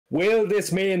Will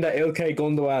this mean that Ilkay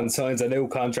Gundogan signs a new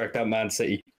contract at Man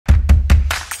City?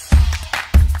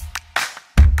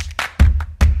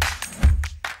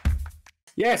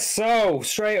 Yes, so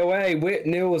straight away with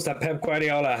news that Pep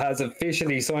Guardiola has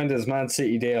officially signed his Man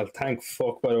City deal. Thank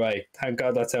fuck, by the way. Thank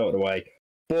God that's out of the way.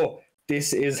 But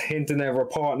this is hinting a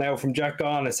report now from Jack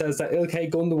Gaughan. It says that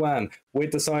Ilkay Gundogan,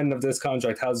 with the signing of this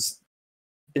contract, has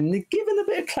been given a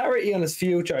bit of clarity on his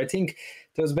future. I think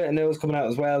there was a bit of news coming out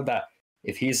as well that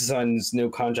if he's to sign his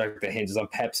new contract, it hinges on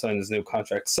Pep signing his new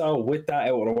contract. So with that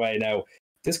out of the way now,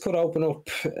 this could open up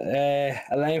a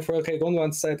lane for Ilkay Gundogan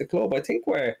to stay at the club. I think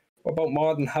we're about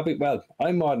more than happy. Well,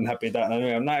 I'm more than happy with that.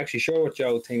 Anyway, I'm not actually sure what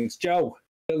Joe thinks. Joe,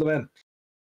 fill them in.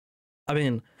 I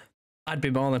mean, I'd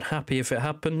be more than happy if it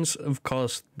happens. Of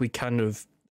course, we kind of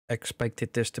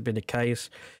expected this to be the case.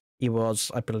 He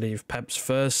was, I believe, Pep's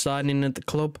first signing at the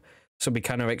club, so we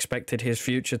kind of expected his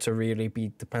future to really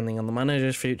be depending on the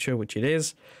manager's future, which it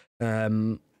is.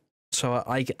 So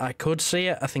I could see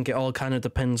it. I think it all kind of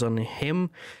depends on him.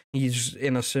 He's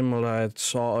in a similar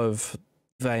sort of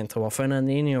vein to what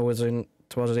Fernandinho was in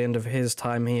towards the end of his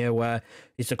time here, where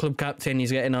he's the club captain,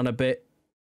 he's getting on a bit.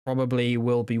 Probably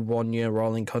will be 1 year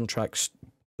rolling contracts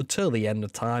until the end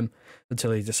of time, until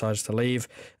he decides to leave.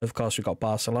 Of course, we've got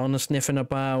Barcelona sniffing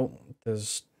about.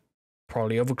 There's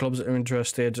probably other clubs that are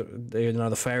interested. You know,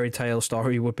 the fairy tale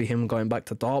story would be him going back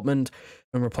to Dortmund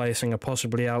and replacing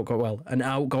an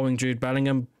outgoing Jude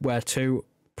Bellingham, where two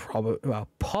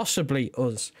possibly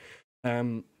us,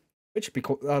 which would be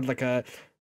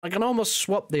like an almost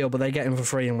swap deal, but they get him for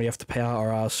free and we have to pay out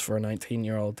our ass for a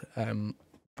 19-year-old.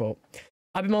 But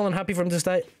I'd be more than happy for him to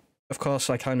stay. Of course,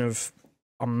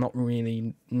 I'm not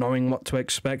really knowing what to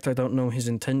expect. I don't know his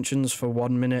intentions. For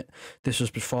 1 minute, this was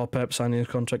before Pep signing his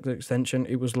contract extension.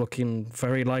 It was looking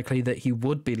very likely that he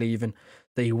would be leaving,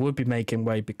 that he would be making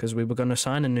way because we were going to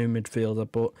sign a new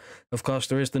midfielder. But of course,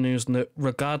 there is the news that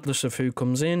regardless of who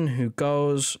comes in, who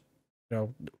goes,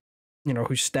 you know,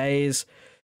 who stays,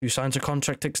 who signs a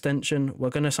contract extension, we're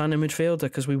going to sign a midfielder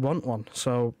because we want one.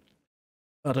 So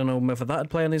I don't know whether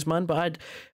that'd play on his mind, but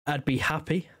I'd be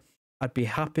happy. I'd be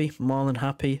happy, more than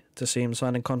happy, to see him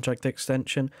sign a contract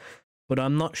extension. But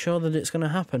I'm not sure that it's going to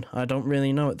happen. I don't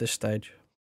really know at this stage.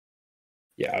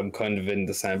 Yeah, I'm kind of in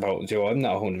the same boat as you. I'm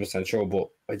not 100% sure, but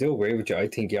I do agree with you. I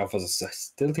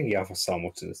still think he offers so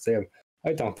much in the team.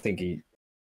 I don't think he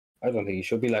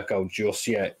should be let go just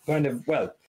yet.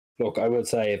 Well, look, I would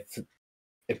say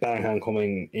if Bellingham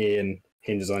coming in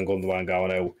hinges on Gundogan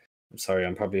going out, I'm sorry,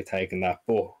 I'm probably taking that.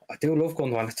 But I do love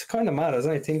Gundogan. It's kind of mad. I was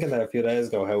only thinking that a few days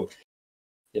ago how,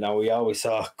 we always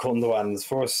saw Gundogan's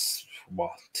first,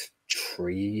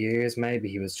 3 years maybe.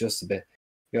 He was just a bit,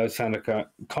 we always found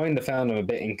him a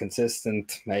bit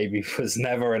inconsistent. Maybe was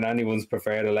never in anyone's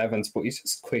preferred 11s, but he's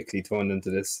just quickly turned into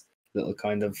this little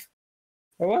kind of,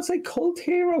 I want to say cult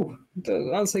hero.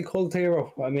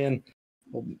 I mean,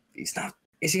 he's not.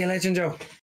 Is he a legend, Joe?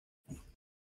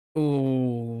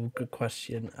 Oh, good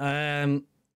question.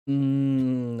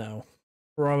 No,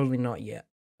 probably not yet.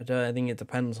 I think it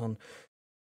depends on.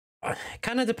 It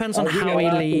kind of depends on how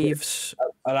he leaves.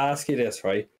 I'll ask you this,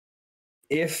 right?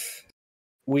 If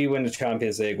we win the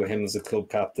Champions League with him as a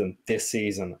club captain this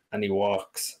season and he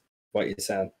walks, what are you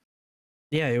saying?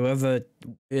 Yeah,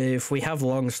 if we have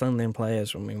long-standing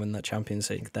players when we win that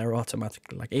Champions League, they're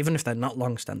automatically, even if they're not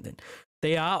long-standing,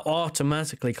 they are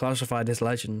automatically classified as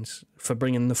legends for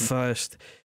bringing the first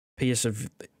piece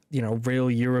of, real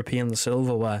European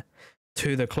silverware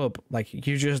to the club.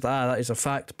 You just are, that is a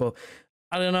fact. But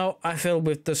I don't know, I feel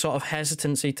with the sort of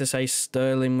hesitancy to say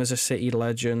Sterling was a City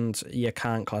legend, you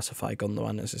can't classify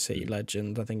Gundogan as a City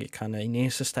legend. I think it kind of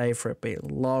needs to stay for a bit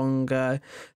longer.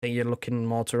 I think you're looking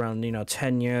more to around,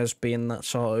 10 years being that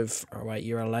sort of, all right,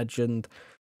 you're a legend.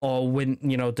 Or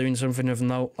doing something of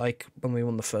note, like when we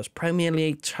won the first Premier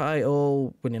League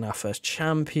title, winning our first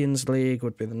Champions League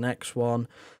would be the next one.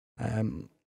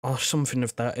 Or something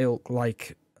of that ilk,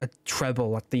 like a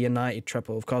treble, like the United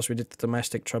treble. Of course, we did the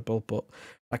domestic treble, but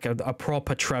like a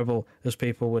proper treble, as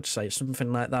people would say,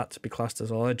 something like that to be classed as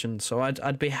a legend. So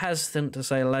I'd be hesitant to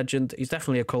say legend. He's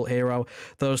definitely a cult hero.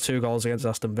 Those 2 goals against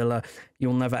Aston Villa,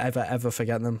 you'll never, ever, ever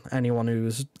forget them. Anyone who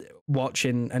was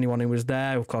watching, anyone who was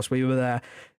there, of course, we were there.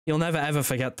 You'll never, ever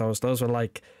forget those. Those were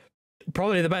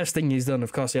probably the best thing he's done.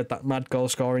 Of course, he had that mad goal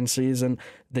scoring season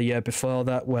the year before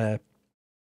that where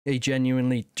he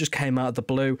genuinely just came out of the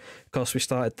blue. Of course, we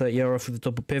started that year off with a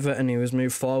double pivot and he was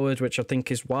moved forward, which I think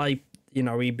is why,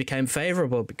 he became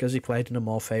favourable, because he played in a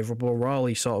more favourable role.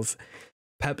 He sort of,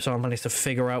 Pep's on managed to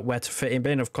figure out where to fit him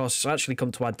in. Of course, it's actually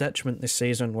come to our detriment this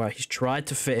season where he's tried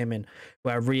to fit him in,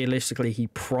 where realistically he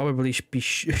probably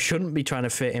shouldn't be trying to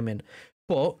fit him in.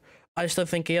 But I still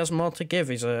think he has more to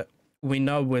give. We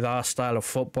know with our style of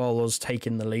football, us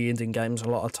taking the lead in games a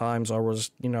lot of times, or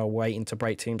us, waiting to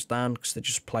break teams down because they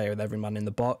just play with every man in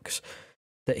the box,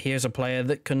 that he is a player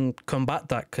that can combat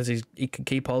that because he can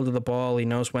keep hold of the ball. He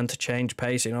knows when to change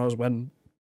pace. He knows when,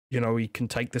 he can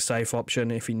take the safe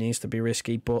option if he needs to be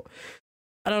risky. But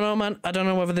I don't know, man. I don't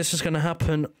know whether this is going to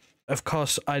happen. Of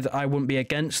course, I wouldn't be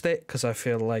against it because I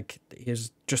feel like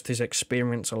his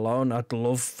experience alone. I'd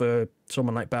love for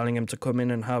someone like Bellingham to come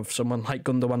in and have someone like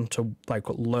Gundogan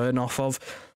to learn off of.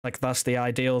 That's the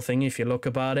ideal thing if you look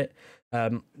about it.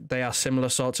 They are similar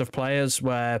sorts of players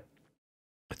where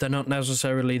they're not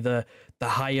necessarily the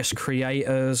highest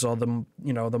creators or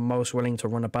the most willing to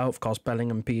run about. Of course,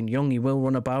 Bellingham being young, he will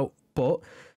run about, but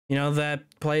they're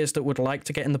players that would like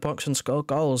to get in the box and score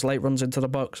goals, late runs into the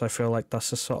box. I feel like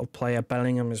that's the sort of player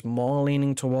Bellingham is more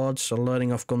leaning towards, so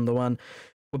learning off Gundogan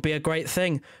would be a great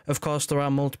thing. Of course, there are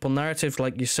multiple narratives,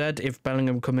 like you said. If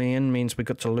Bellingham coming in means we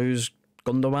got to lose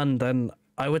Gundogan, then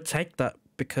I would take that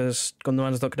because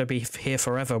Gundogan's not going to be here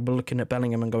forever. We're looking at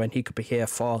Bellingham and going, he could be here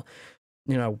for,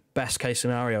 best case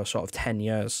scenario, sort of 10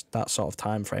 years, that sort of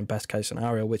time frame, best case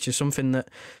scenario, which is something that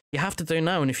you have to do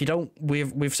now. And if you don't,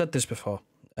 we've said this before,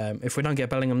 if we don't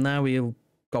get Bellingham now, he'll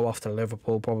go off to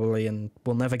Liverpool probably and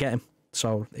we'll never get him.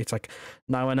 So it's like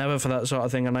now or never for that sort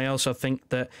of thing. And I also think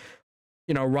that,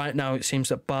 right now it seems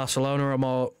that Barcelona are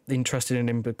more interested in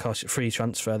him because free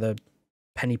transfer, the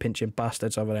penny pinching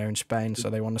bastards over there in Spain, so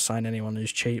they want to sign anyone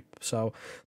who's cheap. So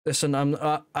listen,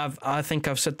 I think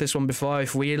I've said this one before.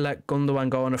 If we let Gundogan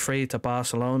go on a free to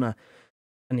Barcelona,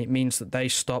 and it means that they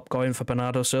stop going for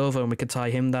Bernardo Silva and we could tie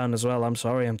him down as well, I'm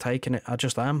sorry, I'm taking it. I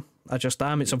just am.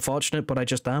 It's unfortunate, but I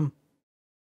just am.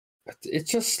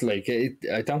 It's just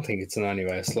I don't think it's in any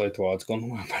way a slight towards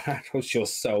Gundogan. Bernardo's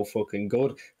just so fucking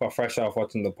good. Got fresh off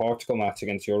watching the Portugal match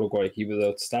against Uruguay. He was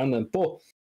outstanding. But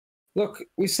look,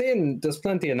 we've seen there's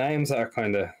plenty of names that are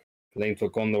kind of linked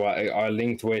with Gundogan, are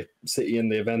linked with City in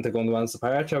the event of Gundogan's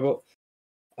departure, but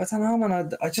I don't know,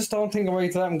 man. I just don't think I'm ready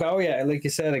to let him go yet. Like you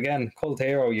said again, cult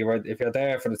hero. If you're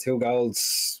there for the 2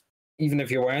 goals, even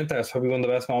if you weren't there, it's probably one of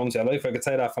the best moments of your life. I could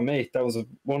say that for me. That was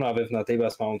one of, if not the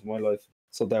best moments of my life.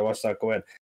 So there, watch that go in.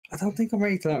 I don't think I'm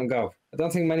ready to let him go. I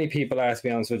don't think many people are, to be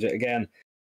honest with you. Again,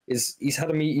 he's had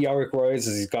a meteoric rise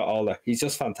as he's got older. He's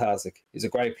just fantastic. He's a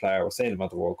great player. We're saying about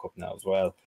the World Cup now as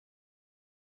well.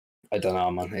 I don't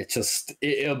know, man.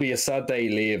 It'll be a sad day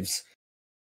he leaves,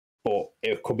 but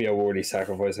it could be a worthy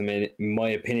sacrifice. I mean, in my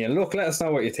opinion. Look, let us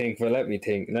know what you think. Well, let me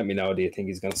know. Do you think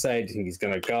he's going to stay? Do you think he's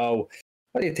going to go?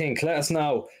 What do you think? Let us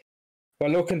know. We're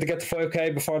looking to get to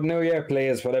 5k before the new year,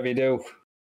 please. Whatever you do,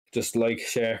 just like,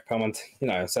 share, comment,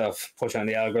 yourself, push on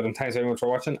the algorithm. Thanks very much for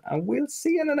watching, and we'll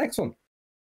see you in the next one.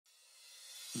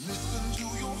 Listen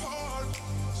to your heart,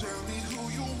 tell me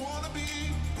who you wanna be.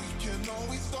 We can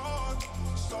always start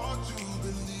to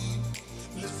believe.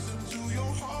 Listen to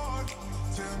your heart,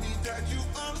 tell me that you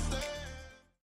understand.